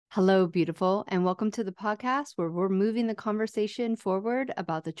Hello, beautiful, and welcome to the podcast where we're moving the conversation forward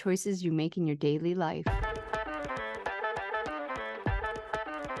about the choices you make in your daily life.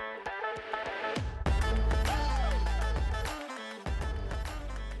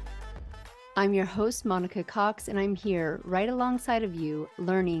 I'm your host, Monica Cox, and I'm here right alongside of you,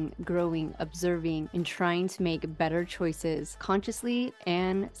 learning, growing, observing, and trying to make better choices consciously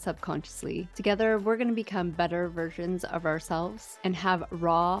and subconsciously. Together, we're going to become better versions of ourselves and have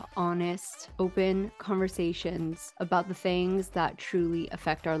raw, honest, open conversations about the things that truly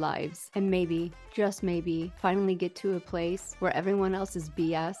affect our lives. And maybe, just maybe, finally get to a place where everyone else's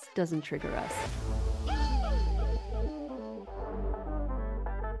BS doesn't trigger us.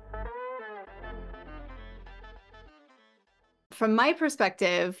 From my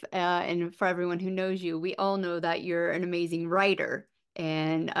perspective, and for everyone who knows you, we all know that you're an amazing writer,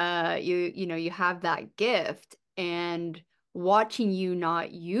 and you have that gift. And watching you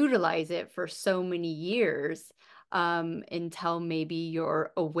not utilize it for so many years, until maybe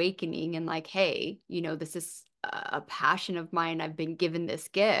your awakening and like, hey, this is a passion of mine. I've been given this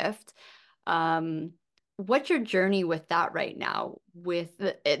gift. What's your journey with that right now, with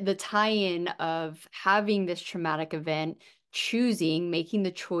the tie-in of having this traumatic event? Making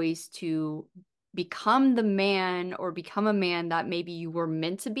the choice to become the man or become a man that maybe you were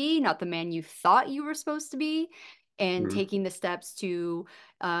meant to be, not the man you thought you were supposed to be, and taking the steps to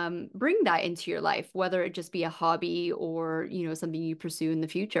bring that into your life, whether it just be a hobby or, something you pursue in the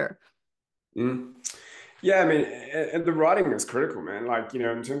future. Mm. Yeah, I mean, and the writing is critical, man. Like,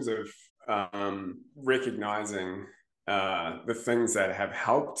 in terms of recognizing the things that have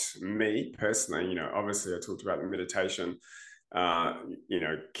helped me personally, obviously I talked about the meditation,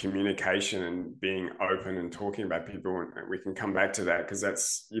 communication and being open and talking about people. And we can come back to that because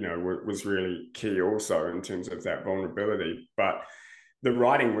that's, was really key also in terms of that vulnerability. But the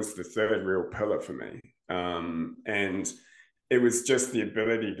writing was the third real pillar for me. And it was just the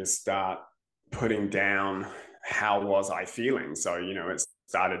ability to start putting down how was I feeling. So, it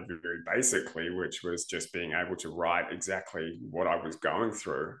started very basically, which was just being able to write exactly what I was going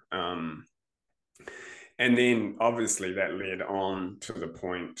through. And then obviously that led on to the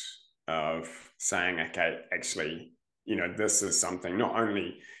point of saying, okay, actually, this is something, not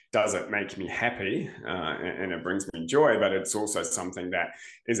only does it make me happy and it brings me joy, but it's also something that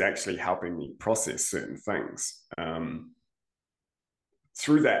is actually helping me process certain things.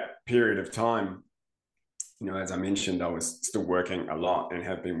 Through that period of time, as I mentioned, I was still working a lot and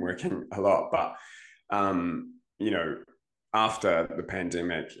have been working a lot. But, after the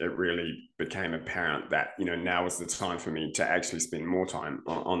pandemic, it really became apparent that, now was the time for me to actually spend more time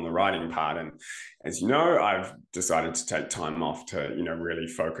on the writing part. And as you know, I've decided to take time off to, really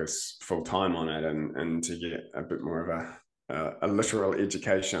focus full time on it and to get a bit more of a literal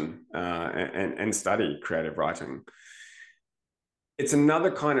education and study creative writing. It's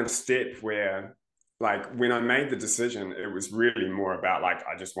another kind of step where, like, when I made the decision, it was really more about like,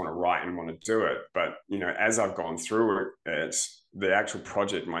 I just want to write and want to do it. But, as I've gone through it, the actual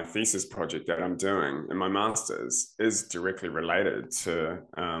project, my thesis project that I'm doing in my master's is directly related to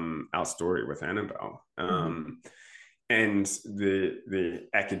our story with Annabelle. And the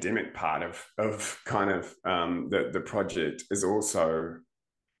academic part of kind of the project is also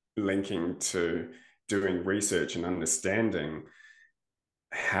linking to doing research and understanding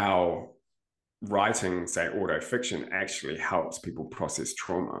how writing, say, autofiction actually helps people process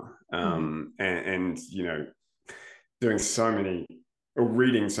trauma. And doing so many or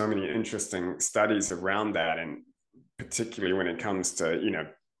reading so many interesting studies around that, and particularly when it comes to,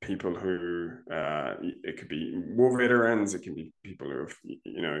 people who, it could be war veterans, it can be people who have,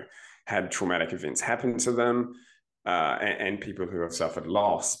 had traumatic events happen to them, and people who have suffered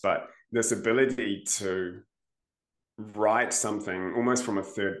loss. But this ability to write something almost from a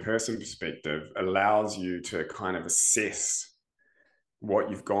third person perspective allows you to kind of assess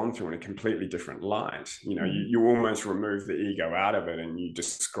what you've gone through in a completely different light. You almost remove the ego out of it and you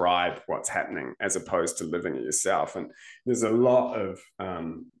describe what's happening as opposed to living it yourself. And there's a lot of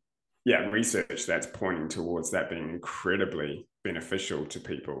research that's pointing towards that being incredibly beneficial to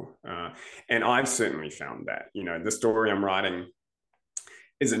people. And I've certainly found that, the story I'm writing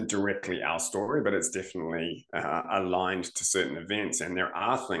isn't directly our story, but it's definitely aligned to certain events. And there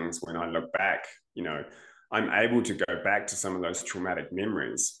are things when I look back, I'm able to go back to some of those traumatic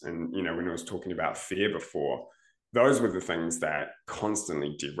memories. And, when I was talking about fear before, those were the things that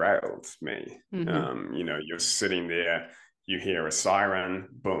constantly derailed me. You're sitting there, you hear a siren,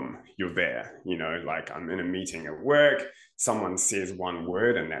 boom, you're there. Like I'm in a meeting at work, someone says one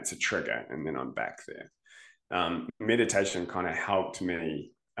word and that's a trigger, and then I'm back there. Meditation kind of helped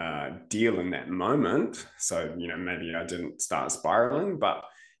me deal in that moment. So, maybe I didn't start spiraling, but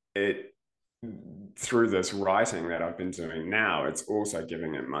it through this writing that I've been doing now, it's also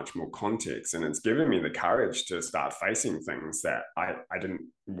giving it much more context, and it's given me the courage to start facing things that I didn't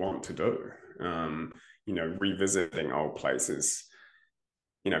want to do. Revisiting old places,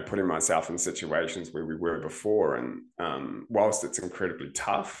 putting myself in situations where we were before. And whilst it's incredibly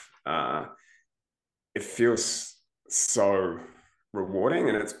tough, it feels so rewarding.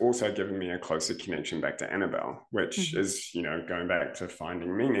 And it's also given me a closer connection back to Annabelle, which Mhm. is, going back to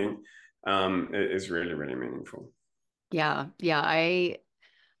finding meaning, it is really, really meaningful. Yeah, yeah. I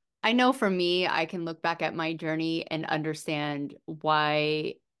know for me, I can look back at my journey and understand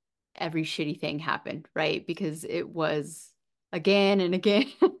why every shitty thing happened, right? Because it was again and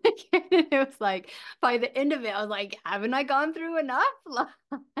again and again. And it was like by the end of it, I was like, haven't I gone through enough?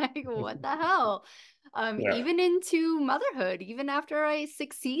 Like, what the hell? Yeah. Even into motherhood, even after I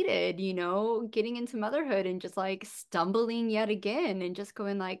succeeded, getting into motherhood and just like stumbling yet again and just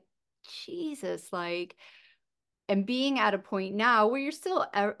going like, Jesus, like, and being at a point now where you're still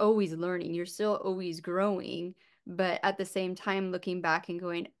always learning, you're still always growing, but at the same time looking back and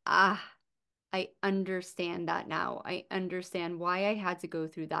going, I understand that now. I understand why I had to go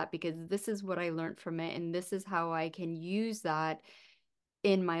through that because this is what I learned from it and this is how I can use that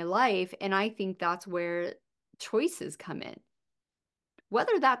in my life. And I think that's where choices come in.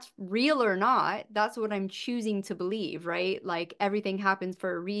 Whether that's real or not, that's what I'm choosing to believe, right? Like everything happens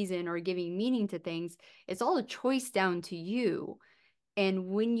for a reason or giving meaning to things. It's all a choice down to you. And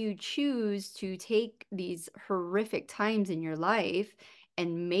when you choose to take these horrific times in your life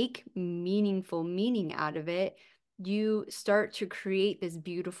and make meaningful meaning out of it, you start to create this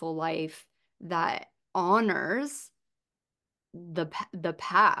beautiful life that honors the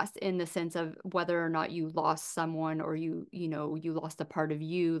past in the sense of whether or not you lost someone or you lost a part of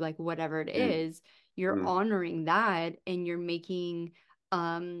you, like whatever it Mm, is, you're mm, honoring that and you're making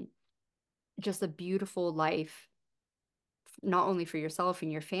um just a beautiful life not only for yourself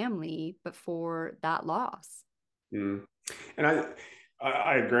and your family, but for that loss. mm. And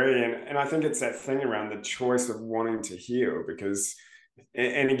I agree. And I think it's that thing around the choice of wanting to heal, because,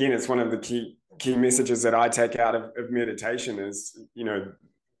 and again, it's one of the key messages that I take out of meditation is,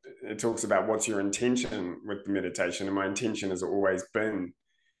 it talks about what's your intention with the meditation. And my intention has always been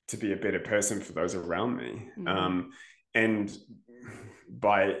to be a better person for those around me. Hmm. And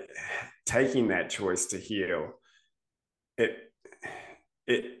by taking that choice to heal, it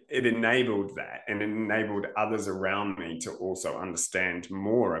it enabled that, and it enabled others around me to also understand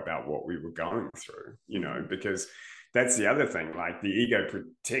more about what we were going through, Hmm. because that's the other thing. Like, the ego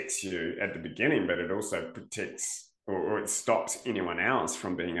protects you at the beginning, but it also protects, or it stops anyone else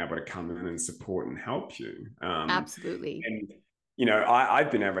from being able to come in and support and help you. Absolutely. And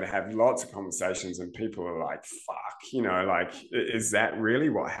I've been able to have lots of conversations, and people are like, "Fuck," like, is that really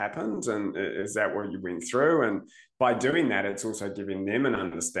what happened? And is that what you went through? And by doing that, it's also giving them an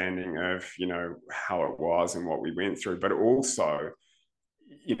understanding of, how it was and what we went through, but also,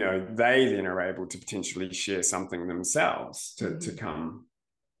 they then are able to potentially share something themselves to Hmm.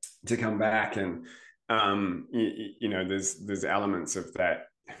 come back. And there's elements of that,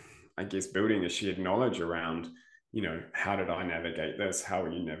 I guess, building a shared knowledge around, how did I navigate this? How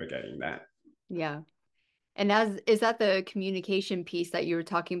are you navigating that? Yeah. And as is that the communication piece that you were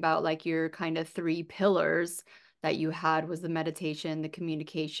talking about, like your kind of three pillars that you had was the meditation, the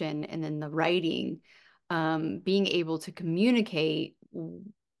communication, and then the writing. Being able to communicate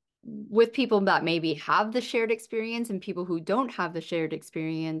with people that maybe have the shared experience and people who don't have the shared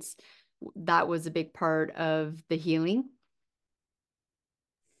experience, that was a big part of the healing.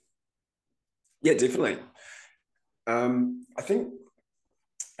 Yeah, definitely. Um, I think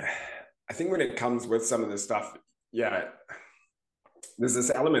I think when it comes with some of this stuff, yeah, there's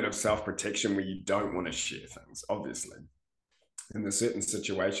this element of self-protection where you don't want to share things, obviously. In there's certain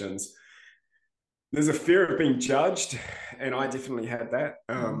situations, there's a fear of being judged, and I definitely had that.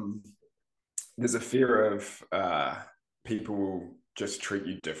 Mhm. There's a fear of people will just treat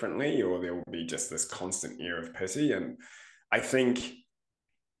you differently, or there will be just this constant air of pity. And I think,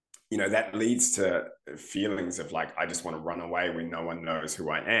 that leads to feelings of like, I just want to run away when no one knows who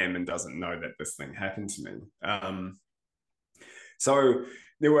I am and doesn't know that this thing happened to me. So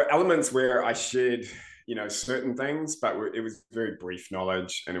there were elements where I shared, certain things, but it was very brief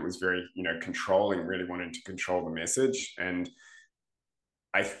knowledge, and it was very, controlling, really wanting to control the message. And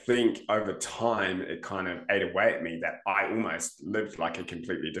I think over time, it kind of ate away at me that I almost lived like a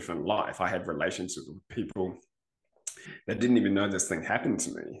completely different life. I had relationships with people that didn't even know this thing happened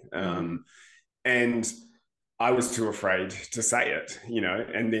to me. Mhm. And I was too afraid to say it,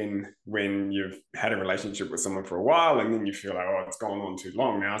 and then when you've had a relationship with someone for a while and then you feel like, oh, it's gone on too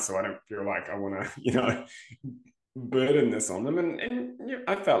long now, so I don't feel like I want to, burden this on them. And yeah,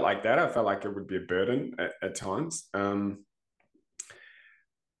 I felt like that. I felt like it would be a burden at times. But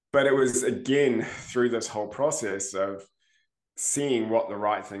it was, again, through this whole process of seeing what the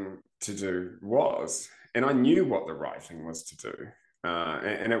right thing to do was. And I knew what the right thing was to do.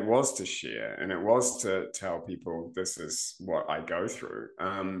 And it was to share, and it was to tell people this is what I go through.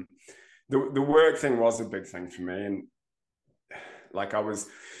 The work thing was a big thing for me. And like I was,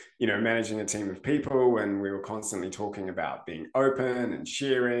 managing a team of people, and we were constantly talking about being open and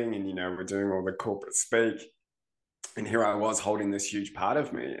sharing, and, we're doing all the corporate speak. And here I was holding this huge part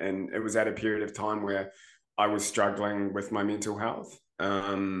of me. And it was at a period of time where I was struggling with my mental health.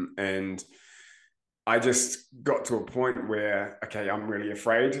 And I just got to a point where, okay, I'm really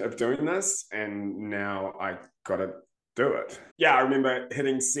afraid of doing this. And now I got to do it. Yeah, I remember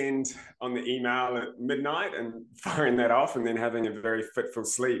hitting send on the email at midnight and firing that off, and then having a very fitful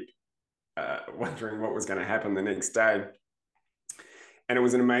sleep, wondering what was going to happen the next day. And it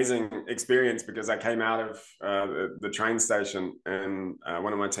was an amazing experience because I came out of the train station, and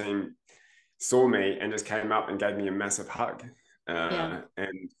one of my team saw me and just came up and gave me a massive hug, Yeah.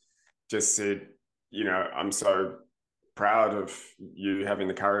 and just said, I'm so proud of you having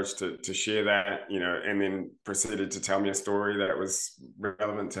the courage to share that, and then proceeded to tell me a story that was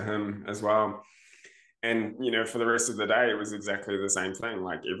relevant to him as well. And, for the rest of the day, it was exactly the same thing.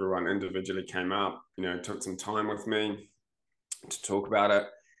 Like, everyone individually came up, took some time with me to talk about it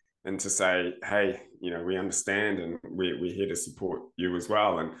and to say, hey, we understand, and we're here to support you as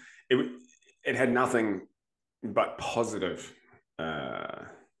well. And it had nothing but positive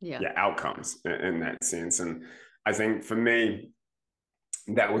Yeah. outcomes in that sense. And I think for me,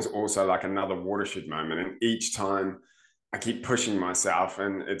 that was also like another watershed moment. And each time I keep pushing myself,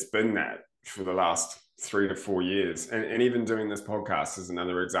 and it's been that for the last 3 to 4 years. And even doing this podcast is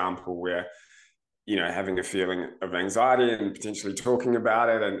another example where, having a feeling of anxiety and potentially talking about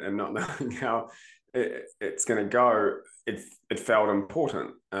it, and not knowing how it's going to go, it felt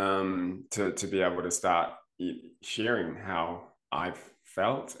important, to be able to start sharing how I've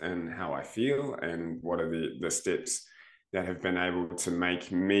felt and how I feel, and what are the steps that have been able to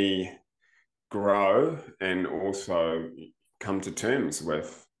make me grow, and also come to terms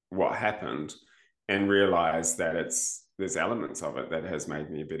with what happened, and realize that there's elements of it that has made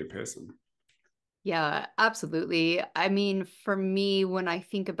me a better person. Yeah, absolutely. I mean, for me, when I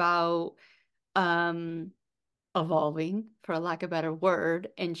think about um evolving, for lack of a better word,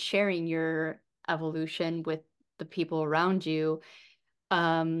 and sharing your evolution with the people around you,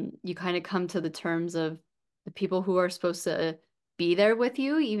 you kind of come to the terms of the people who are supposed to be there with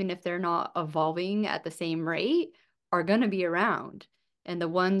you, even if they're not evolving at the same rate, are going to be around. And the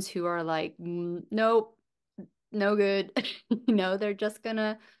ones who are like, nope, no good, they're just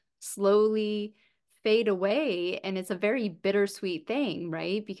gonna slowly fade away. And it's a very bittersweet thing,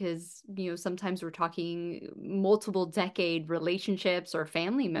 right? Because, sometimes we're talking multiple decade relationships or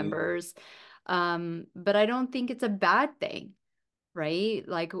family Mm. members. But I don't think it's a bad thing, right?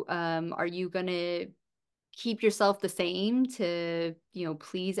 Like, are you gonna keep yourself the same to,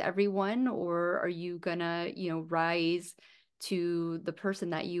 please everyone, or are you gonna, rise to the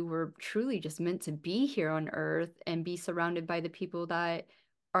person that you were truly just meant to be here on earth and be surrounded by the people that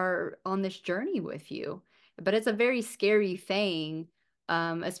are on this journey with you? But it's a very scary thing,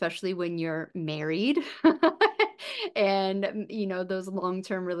 especially when you're married. And, those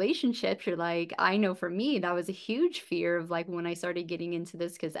long-term relationships, you're like, I know for me, that was a huge fear of like when I started getting into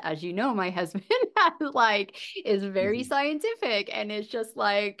this, because as you know, my husband like is very Mhm. scientific, and it's just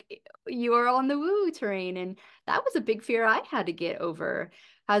like you are on the woo train. And that was a big fear I had to get over.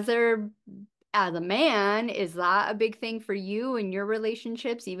 Has there, as a man, is that a big thing for you in your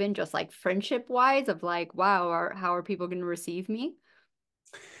relationships, even just like friendship wise, of like, wow, how are people going to receive me?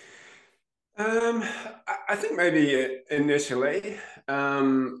 I think maybe initially,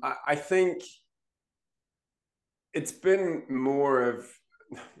 I think it's been more of,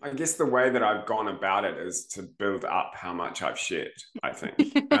 I guess the way that I've gone about it is to build up how much I've shared, I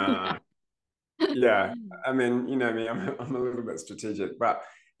think. Yeah. Yeah, I mean, you know me, I'm a little bit strategic, but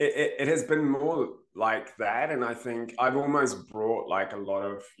it has been more like that. And I think I've almost brought like a lot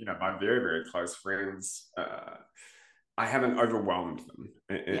of, my very, very close friends, I haven't overwhelmed them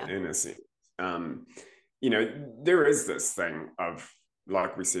Yeah. in a sense. Um, there is this thing of,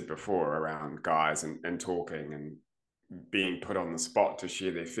 like we said before, around guys and talking and being put on the spot to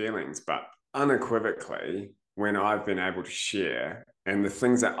share their feelings. But unequivocally, when I've been able to share, and the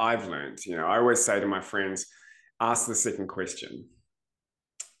things that I've learned, I always say to my friends, ask the second question,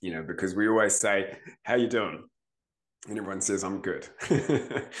 because we always say, how you doing? And everyone says, I'm good,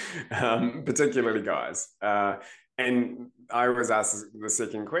 particularly guys. And I always ask the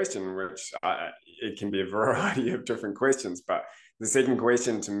second question, which it can be a variety of different questions, but the second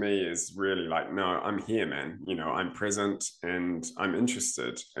question to me is really like, no, I'm here, man. I'm present and I'm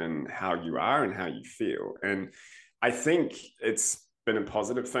interested in how you are and how you feel. And I think it's been a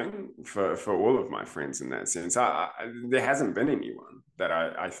positive thing for all of my friends in that sense. There hasn't been anyone that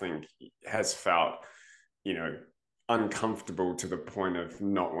I think has felt, you know, uncomfortable to the point of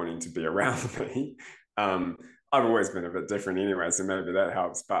not wanting to be around me. I've always been a bit different anyway, so maybe that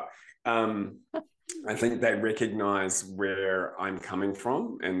helps. But I think they recognize where I'm coming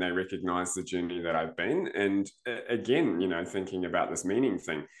from and they recognize the journey that I've been. And again, thinking about this meaning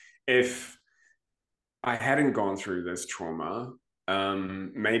thing, if I hadn't gone through this trauma,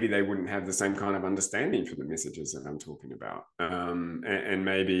 maybe they wouldn't have the same kind of understanding for the messages that I'm talking about. And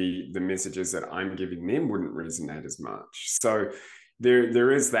maybe the messages that I'm giving them wouldn't resonate as much. So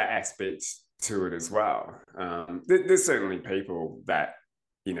there is that aspect to it as well. There's certainly people that,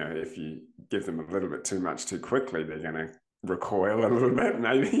 if you give them a little bit too much too quickly, they're going to recoil a little bit,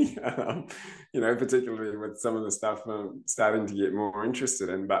 maybe, particularly with some of the stuff I'm starting to get more interested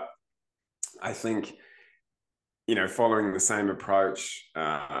in. But I think, following the same approach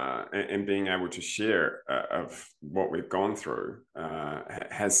and being able to share of what we've gone through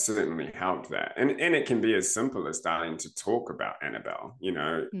has certainly helped that. And it can be as simple as starting to talk about Annabelle,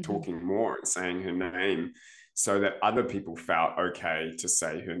 Mm-hmm. talking more and saying her name so that other people felt okay to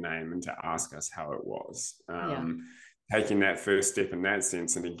say her name and to ask us how it was. Yeah. Taking that first step in that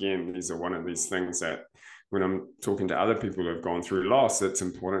sense. And again, these are one of these things that when I'm talking to other people who have gone through loss, it's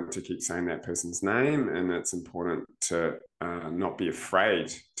important to keep saying that person's name, and it's important to not be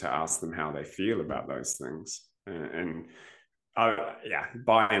afraid to ask them how they feel about those things. Yeah,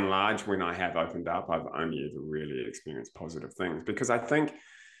 by and large, when I have opened up, I've only ever really experienced positive things because I think,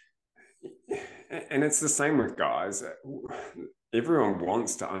 and it's the same with guys, everyone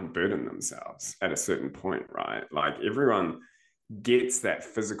wants to unburden themselves at a certain point, right? Like everyone gets that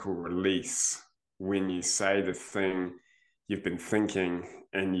physical release when you say the thing you've been thinking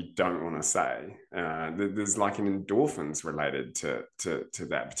and you don't want to say. There's like an endorphins related to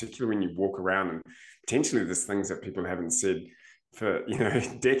that, particularly when you walk around and potentially there's things that people haven't said for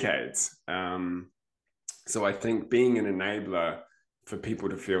decades. So I think being an enabler for people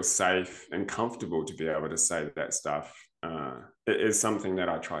to feel safe and comfortable to be able to say that stuff is something that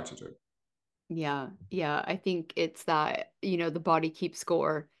I try to do. Yeah, yeah. I think it's that, the body keeps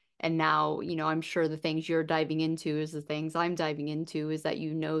score. And now, I'm sure the things you're diving into is the things I'm diving into is that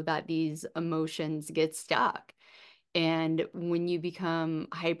that these emotions get stuck. And when you become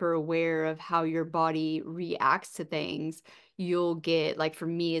hyper aware of how your body reacts to things, you'll get, like for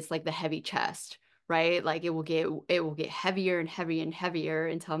me, it's like the heavy chest, right? Like it will get heavier and heavier and heavier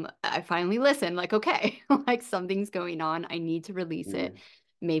until I finally listen, like, okay, like something's going on. I need to release it. Mm,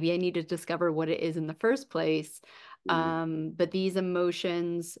 Maybe I need to discover what it is in the first place. mm. But these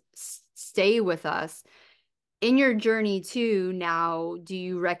emotions stay with us in your journey too. Now, do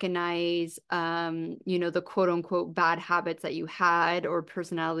you recognize the quote unquote bad habits that you had or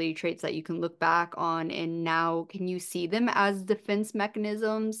personality traits that you can look back on and now can you see them as defense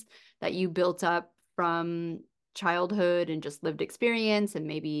mechanisms that you built up from childhood and just lived experience and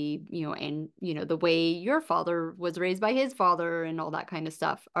maybe the way your father was raised by his father and all that kind of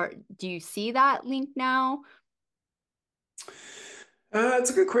stuff? Or do you see that link now? It's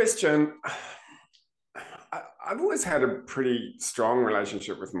a good question. I've always had a pretty strong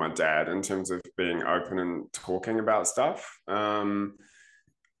relationship with my dad in terms of being open and talking about stuff. I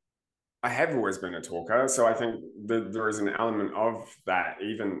have always been a talker, so I think that there is an element of that,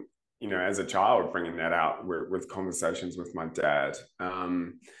 even as a child, bringing that out with conversations with my dad.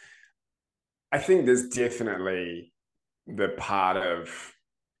 I think there's definitely the part of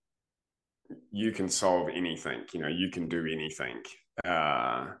you can solve anything, you can do anything.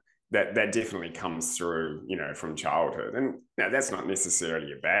 That definitely comes through, from childhood. And now that's not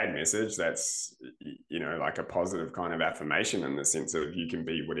necessarily a bad message. That's, like a positive kind of affirmation in the sense of you can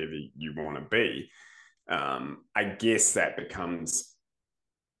be whatever you want to be. I guess that becomes,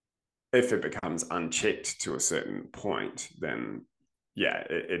 if it becomes unchecked to a certain point, then yeah,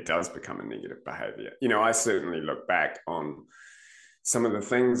 it does become a negative behavior. I certainly look back on some of the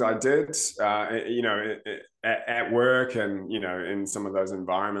things I did, at work, and in some of those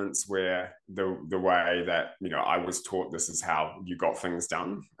environments where the way that I was taught this is how you got things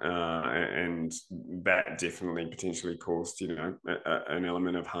done, and that definitely potentially caused an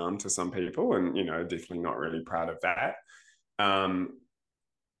element of harm to some people, and definitely not really proud of that.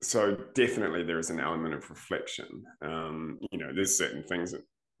 So definitely there is an element of reflection. There's certain things that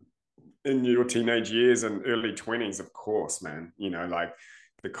in your teenage years and early 20s, of course, man, like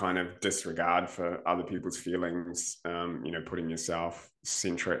the kind of disregard for other people's feelings, putting yourself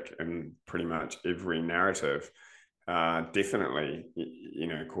centric in pretty much every narrative, definitely,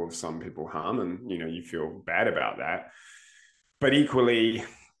 cause some people harm, and, you feel bad about that. But equally,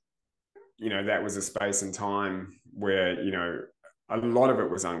 that was a space and time where, a lot of it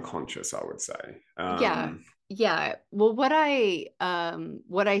was unconscious, I would say. Yeah. Yeah. Well, what I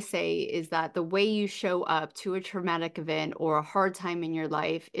say is that the way you show up to a traumatic event or a hard time in your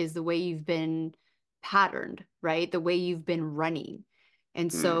life is the way you've been patterned, right? The way you've been running.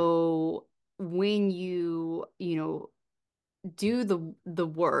 And Mm, so when you do the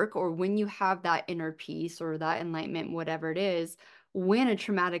work, or when you have that inner peace or that enlightenment, whatever it is, when a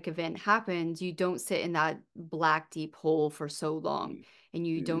traumatic event happens, you don't sit in that black deep hole for so long, mm, and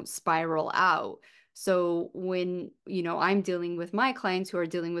you mm, don't spiral out. So when, I'm dealing with my clients who are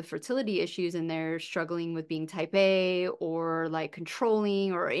dealing with fertility issues and they're struggling with being type A or like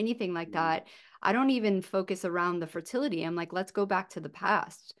controlling or anything like mm, that, I don't even focus around the fertility. I'm like, let's go back to the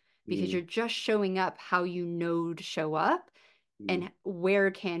past, because you're mm, just showing up how you know to show up, mm, and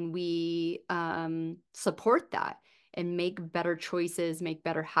where can we support that and make better choices, make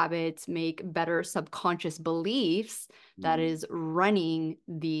better habits, make better subconscious beliefs that mm, is running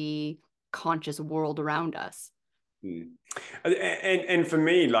the conscious world around us. mm. And for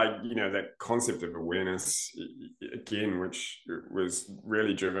me, like, that concept of awareness, again, which was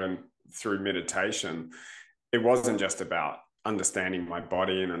really driven through meditation, it wasn't just about understanding my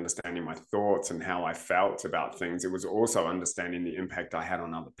body and understanding my thoughts and how I felt about things. It was also understanding the impact I had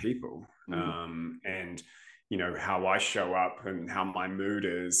on other people, Mhm. and how I show up and how my mood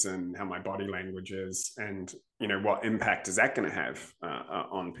is and how my body language is, and what impact is that going to have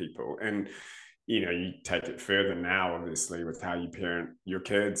on people. And you take it further now, obviously, with how you parent your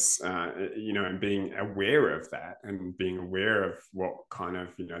kids, and being aware of that and being aware of what kind of,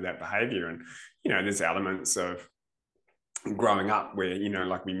 that behavior. And, there's elements of growing up where,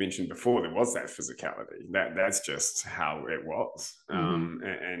 like we mentioned before, there was that physicality. That's just how it was. Mhm.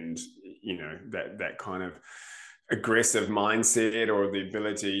 And, that kind of aggressive mindset or the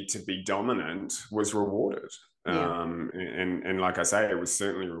ability to be dominant was rewarded. Yeah. And like I say, it was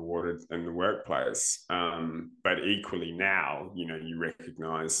certainly rewarded in the workplace. But equally now, you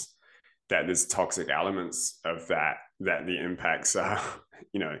recognize that there's toxic elements of that the impacts are,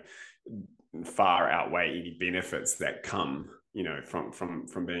 you know, far outweigh any benefits that come,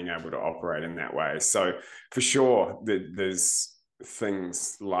 from being able to operate in that way. So for sure, there's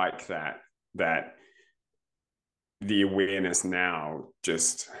things like that the awareness now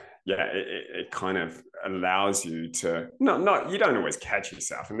just, yeah, it kind of allows you to not you don't always catch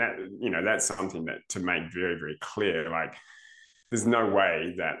yourself, and that's something that to make very, very clear. Like, there's no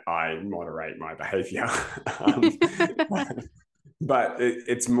way that I moderate my behavior. um, but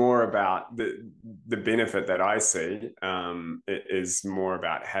it's more about the benefit that I see. It is more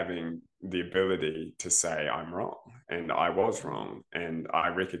about having the ability to say I'm wrong and I was wrong, and I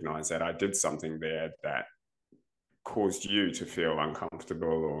recognize that I did something there that caused you to feel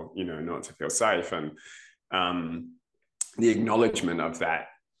uncomfortable, or not to feel safe. And um, the acknowledgement of that,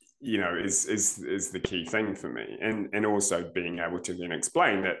 is the key thing for me. And also being able to then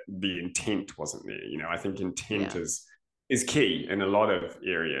explain that the intent wasn't there. I think intent Yeah. is key in a lot of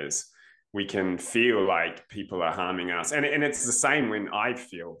areas. We can feel like people are harming us, and it's the same when I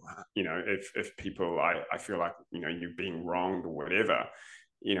feel, if people, I feel like, you're being wronged or whatever.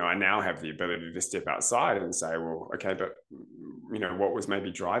 I now have the ability to step outside and say, well, okay, but what was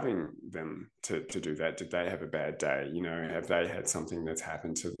maybe driving them to do that? Did they have a bad day? Have they had something that's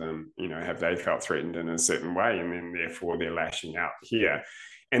happened to them? Have they felt threatened in a certain way, and then therefore they're lashing out here?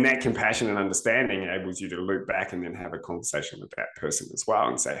 And that compassion and understanding enables you to loop back and then have a conversation with that person as well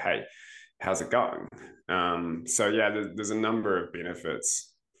and say, hey, how's it going? So yeah, there's a number of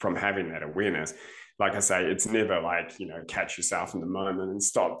benefits from having that awareness. Like I say, it's never like, catch yourself in the moment and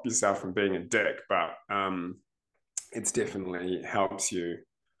stop yourself from being a dick, but it's definitely helps you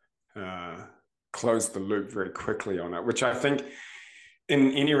uh, close the loop very quickly on it, which I think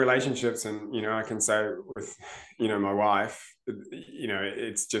in any relationships, and I can say with my wife,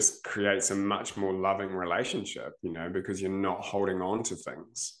 it's just creates a much more loving relationship, because you're not holding on to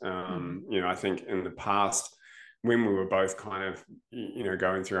things. Mhm. I think in the past, when we were both kind of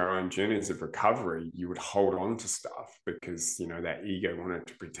going through our own journeys of recovery, you would hold on to stuff because that ego wanted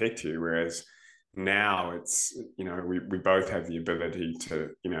to protect you, whereas now it's we both have the ability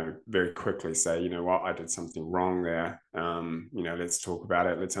to very quickly say, what, I did something wrong there. Let's talk about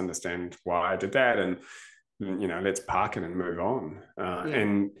it, let's understand why I did that, and let's park it and move on. Yeah.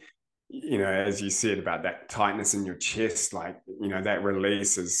 And as you said about that tightness in your chest, like that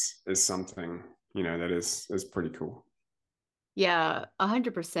release is something that is pretty cool. Yeah,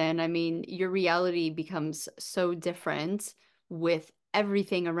 100%. I mean, your reality becomes so different with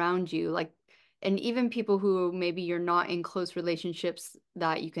everything around you. Like, and even people who maybe you're not in close relationships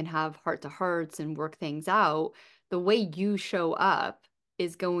that you can have heart to hearts and work things out, the way you show up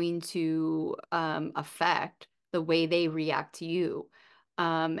is going to affect the way they react to you.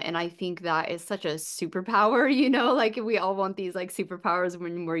 And I think that is such a superpower, like we all want these like superpowers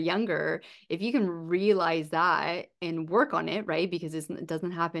when we're younger. If you can realize that and work on it, right? Because it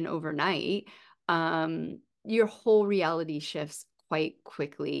doesn't happen overnight, your whole reality shifts quite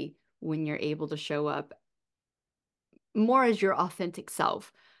quickly when you're able to show up more as your authentic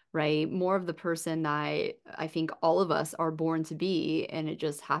self, right? More of the person that I think all of us are born to be. And it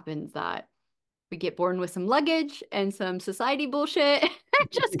just happens that we get born with some luggage and some society bullshit.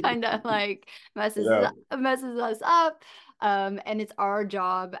 It just kind of like Yeah. messes us up. And it's our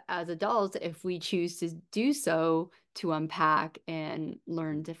job as adults, if we choose to do so, to unpack and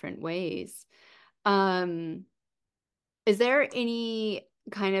learn different ways. Um, is there any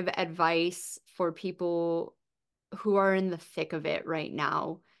kind of advice for people who are in the thick of it right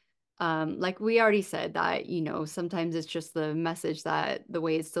now? Like we already said that, sometimes it's just the message that the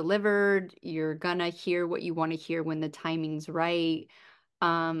way it's delivered, you're gonna hear what you want to hear when the timing's right.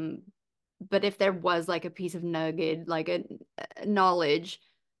 Um, but if there was like a piece of nugget, like a knowledge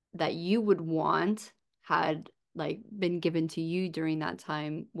that you would want had like been given to you during that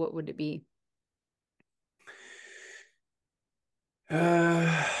time, what would it be?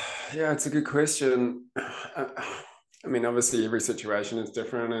 Uh, yeah, it's a good question. I mean, obviously, every situation is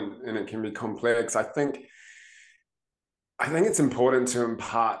different, and it can be complex. I think it's important to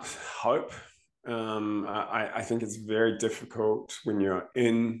impart hope. I think it's very difficult when you're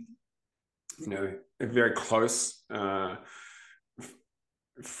in, a very close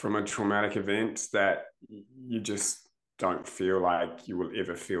from a traumatic event that you just don't feel like you will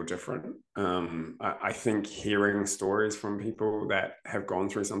ever feel different. I think hearing stories from people that have gone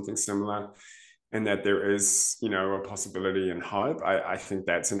through something similar and that there is, a possibility and hope, I think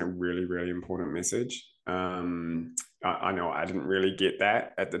that's a really, really important message. I know I didn't really get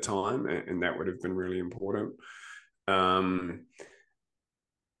that at the time, and that would have been really important. Um,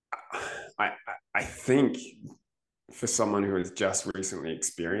 I, I think for someone who has just recently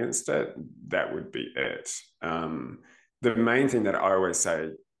experienced it, that would be it. The main thing that I always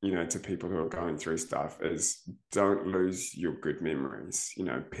say, to people who are going through stuff is don't lose your good memories.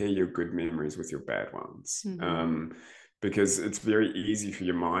 Pair your good memories with your bad ones. Hmm. Because it's very easy for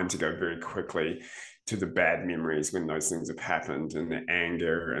your mind to go very quickly to the bad memories when those things have happened, and the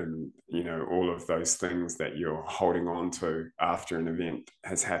anger and all of those things that you're holding on to after an event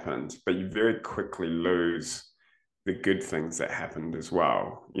has happened, but you very quickly lose the good things that happened as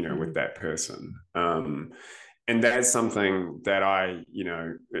well, with Hmm. that person. And that's something that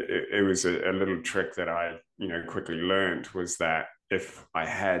it was a little trick that I, quickly learned, was that if I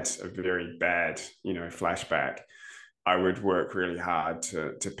had a very bad, flashback, I would work really hard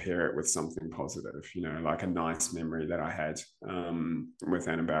to pair it with something positive, like a nice memory that I had with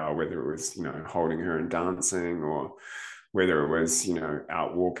Annabelle, whether it was, holding her and dancing, or whether it was,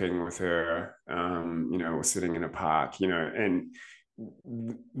 out walking with her, or sitting in a park, and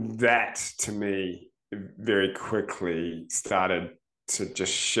that to me very quickly started to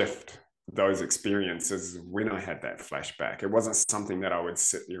just shift those experiences when I had that flashback. It wasn't something that I would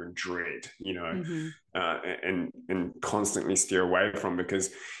sit there and dread, Hmm. and constantly steer away from,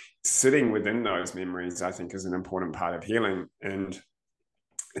 because sitting within those memories, I think, is an important part of healing. And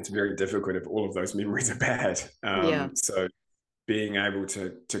it's very difficult if all of those memories are bad. Yeah. So being able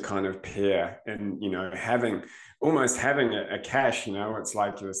to kind of pair, and having almost having a cache, it's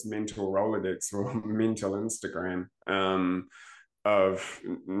like this mental Rolodex or mental Instagram, of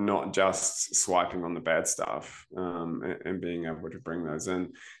not just swiping on the bad stuff, and being able to bring those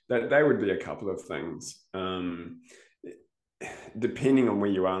in. That they would be a couple of things. Depending on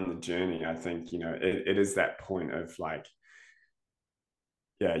where you are in the journey, I think it is that point of like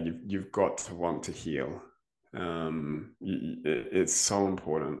yeah, you've got to want to heal. It's so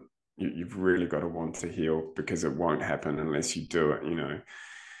important. You've really got to want to heal because it won't happen unless you do it, you know.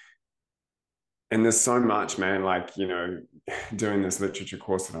 And there's so much, man, like, you know, doing this literature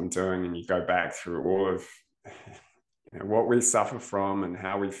course that I'm doing, and you go back through all of what we suffer from and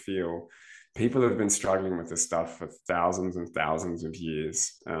how we feel. People have been struggling with this stuff for thousands and thousands of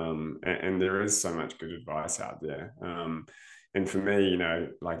years. And there is so much good advice out there. And for me, you know,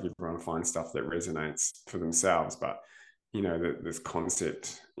 like everyone finds stuff that resonates for themselves. But, you know, this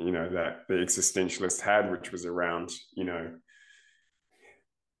concept, you know, that the existentialist had, which was around, you know,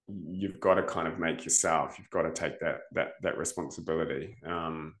 you've got to kind of make yourself. You've got to take that responsibility.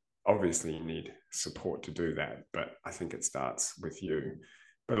 Obviously, you need support to do that, but I think it starts with you.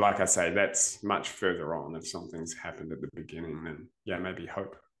 But like I say, that's much further on. If something's happened at the beginning, then yeah, maybe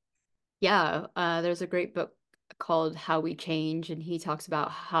hope. Yeah, there's a great book called How We Change, and he talks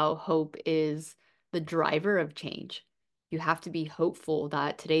about how hope is the driver of change. You have to be hopeful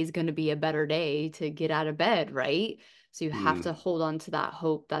that today's going to be a better day to get out of bed, right? So you have to Mm, hold on to that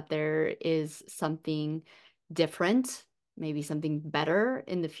hope that there is something different, maybe something better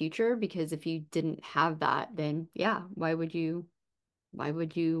in the future, because if you didn't have that, then yeah, why would you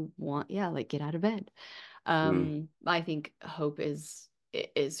want, yeah, like get out of bed? mm, I think hope is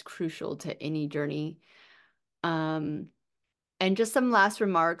crucial to any journey. Um, and just some last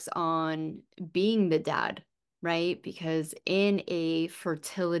remarks on being the dad, right? Because in a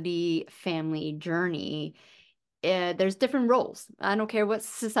fertility family journey, there's different roles. I don't care what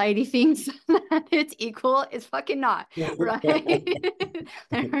society thinks that it's equal. It's fucking not, right?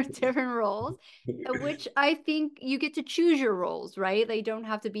 There are different roles, which I think you get to choose your roles, right? They don't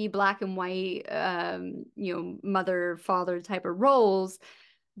have to be black and white, mother, father type of roles.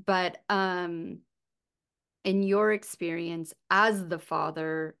 But in your experience as the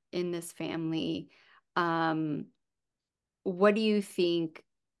father in this family, um, what do you think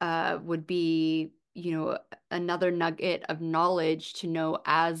would be, another nugget of knowledge to know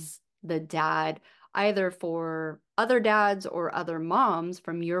as the dad, either for other dads or other moms,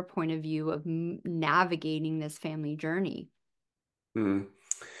 from your point of view of navigating this family journey? mm.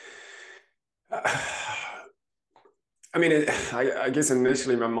 I mean, I guess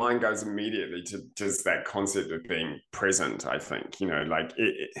initially my mind goes immediately to just that concept of being present. I think, you know, like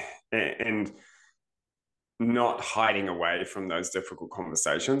and not hiding away from those difficult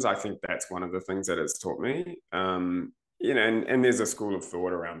conversations. I think that's one of the things that it's taught me. You know, and there's a school of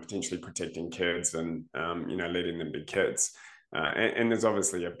thought around potentially protecting kids and, you know, letting them be kids. And there's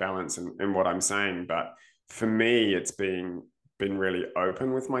obviously a balance in what I'm saying. But for me, it's been really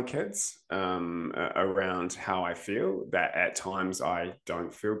open with my kids around how I feel, that at times I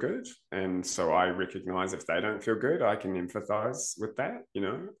don't feel good. And so I recognize if they don't feel good, I can empathize with that, you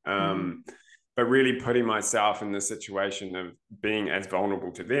know. Mhm. But really putting myself in the situation of being as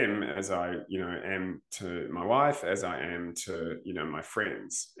vulnerable to them as I, you know, am to my wife, as I am to, you know, my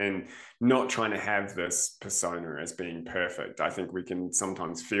friends, and not trying to have this persona as being perfect. I think we can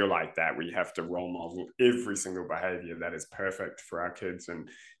sometimes feel like that. We have to role model every single behavior that is perfect for our kids and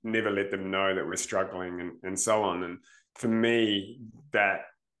never let them know that we're struggling and so on. And for me, that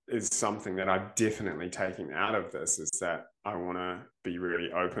is something that I've definitely taken out of this, is that I want to be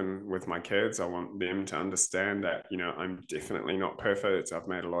really open with my kids. I want them to understand that, you know, I'm definitely not perfect. I've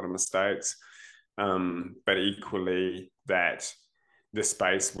made a lot of mistakes. But equally that the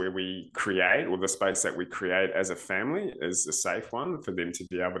space where we create, or the space that we create as a family, is a safe one for them to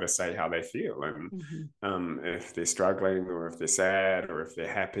be able to say how they feel. And Mhm. if they're struggling, or if they're sad, or if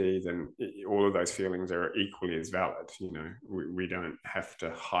they're happy, then all of those feelings are equally as valid. You know, we don't have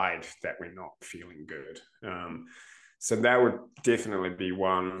to hide that we're not feeling good. So that would definitely be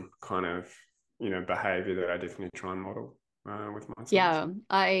one kind of, you know, behavior that I definitely try and model with my sons. Yeah,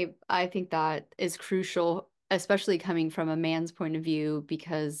 I think that is crucial, especially coming from a man's point of view,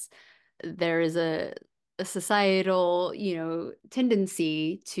 because there is a societal,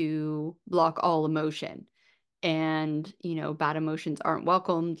 tendency to block all emotion. And, bad emotions aren't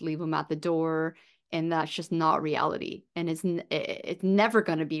welcomed, leave them at the door, and that's just not reality. And it's never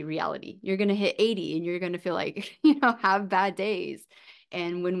going to be reality. You're going to hit 80 and you're going to feel like, have bad days.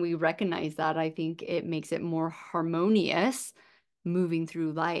 And when we recognize that, I think it makes it more harmonious moving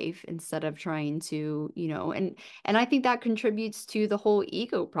through life instead of trying to, and I think that contributes to the whole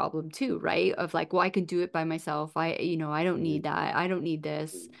ego problem too, right? Of like, well, I can do it by myself. I don't need that. I don't need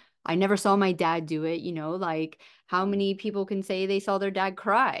this. I never saw my dad do it, like how many people can say they saw their dad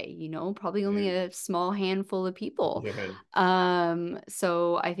cry, probably only Yeah. a small handful of people. Yeah.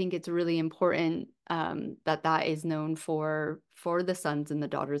 So I think it's really important that is known for the sons and the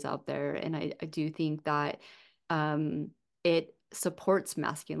daughters out there. And I do think that it supports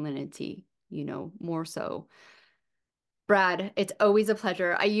masculinity, more so. Brad, it's always a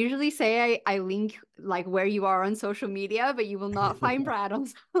pleasure. I usually say I link like where you are on social media, but you will not find Brad on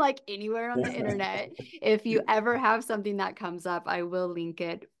like anywhere on the internet. If you ever have something that comes up, I will link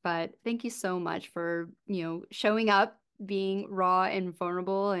it. But thank you so much for, showing up, being raw and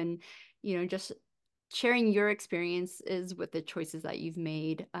vulnerable, and, just sharing your experiences with the choices that you've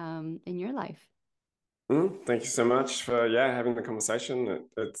made in your life. Thank you so much for having the conversation.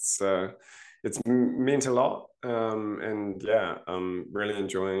 It's meant a lot, and I'm really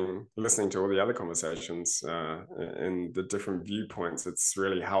enjoying listening to all the other conversations and the different viewpoints. It's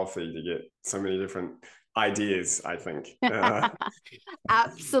really healthy to get so many different ideas, I think.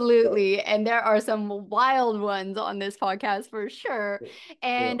 Absolutely. And there are some wild ones on this podcast for sure.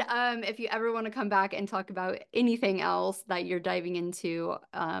 Yeah. And if you ever want to come back and talk about anything else that you're diving into,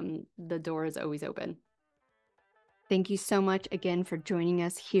 the door is always open. Thank you so much again for joining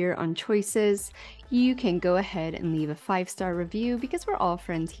us here on Choices. You can go ahead and leave a 5-star review because we're all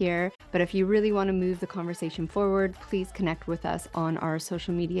friends here. But if you really want to move the conversation forward, please connect with us on our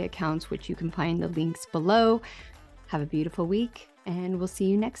social media accounts, which you can find the links below. Have a beautiful week, and we'll see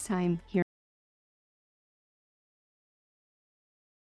you next time here.